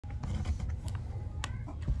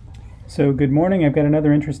So good morning. I've got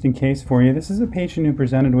another interesting case for you. This is a patient who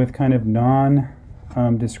presented with kind of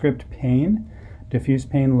non-descript pain, diffuse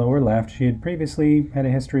pain lower left. She had previously had a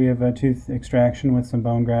history of a tooth extraction with some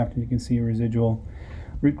bone graft, and you can see residual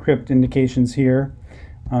root crypt indications here.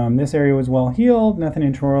 This area was well healed, nothing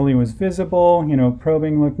intraorally was visible,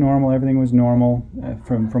 probing looked normal, everything was normal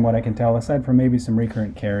from what I can tell, aside from maybe some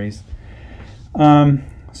recurrent caries.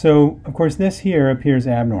 So of course this here appears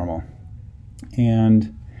abnormal,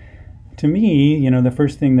 and to me, the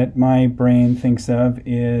first thing that my brain thinks of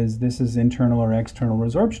is this is internal or external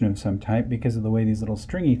resorption of some type because of the way these little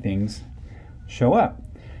stringy things show up.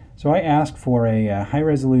 So I asked for a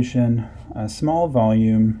high-resolution, small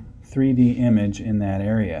volume 3D image in that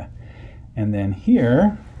area. And then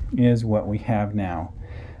here is what we have now.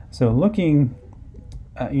 So looking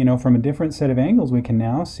from a different set of angles, we can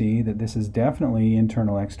now see that this is definitely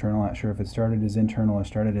internal-external. Not sure if it started as internal or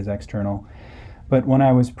started as external. But when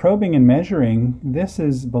I was probing and measuring, this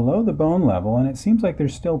is below the bone level, and it seems like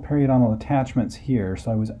there's still periodontal attachments here,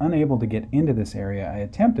 so I was unable to get into this area. I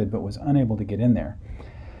attempted, but was unable to get in there.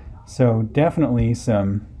 So definitely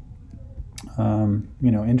some,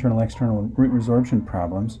 internal-external root resorption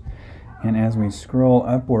problems. And as we scroll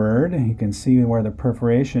upward, you can see where the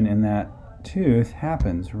perforation in that tooth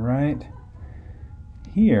happens right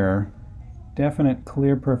here. Definite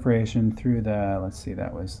clear perforation through the, let's see,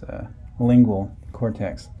 that was the lingual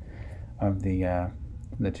cortex of the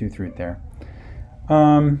tooth root there.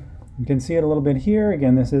 You can see it a little bit here.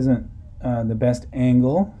 Again, this isn't the best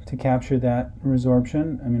angle to capture that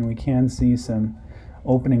resorption. I mean, we can see some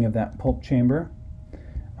opening of that pulp chamber,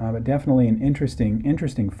 but definitely an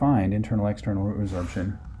interesting find, internal-external root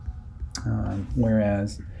resorption.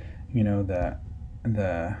 Whereas,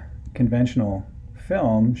 the conventional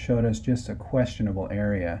film showed us just a questionable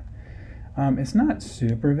area. It's not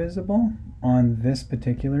super visible on this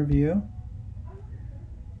particular view.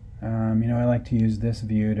 I like to use this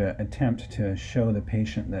view to attempt to show the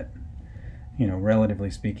patient that, relatively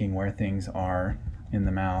speaking, where things are in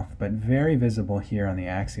the mouth, but very visible here on the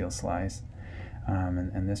axial slice.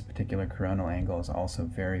 And this particular coronal angle is also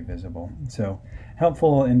very visible. So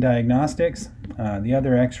helpful in diagnostics. The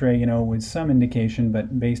other x-ray, with some indication,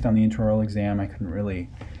 but based on the intraoral exam, I couldn't really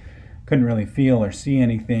feel or see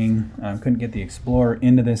anything. Couldn't get the Explorer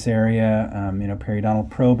into this area. Periodontal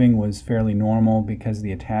probing was fairly normal because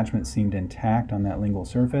the attachment seemed intact on that lingual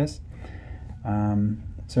surface.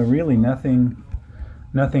 So really nothing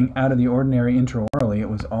out of the ordinary intraorally. It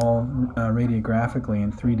was all radiographically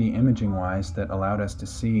and 3D imaging wise that allowed us to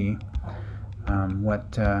see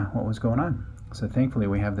what was going on. So thankfully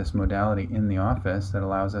we have this modality in the office that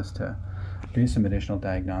allows us to do some additional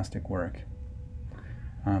diagnostic work.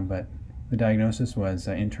 But the diagnosis was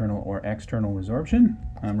internal or external resorption,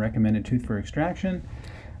 recommended tooth for extraction,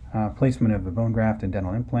 placement of a bone graft and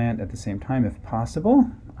dental implant at the same time if possible.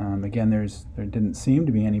 Again, there didn't seem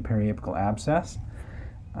to be any periapical abscess.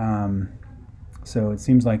 So it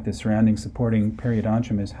seems like the surrounding supporting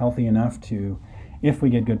periodontium is healthy enough to, if we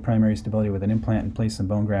get good primary stability with an implant and place some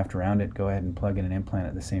bone graft around it, go ahead and plug in an implant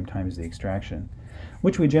at the same time as the extraction,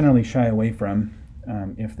 which we generally shy away from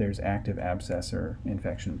if there's active abscess or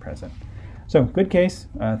infection present. So good case.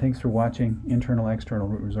 Thanks for watching. Internal-external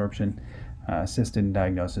root resorption assisted in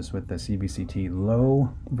diagnosis with the CBCT low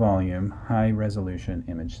volume, high resolution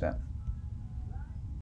image set.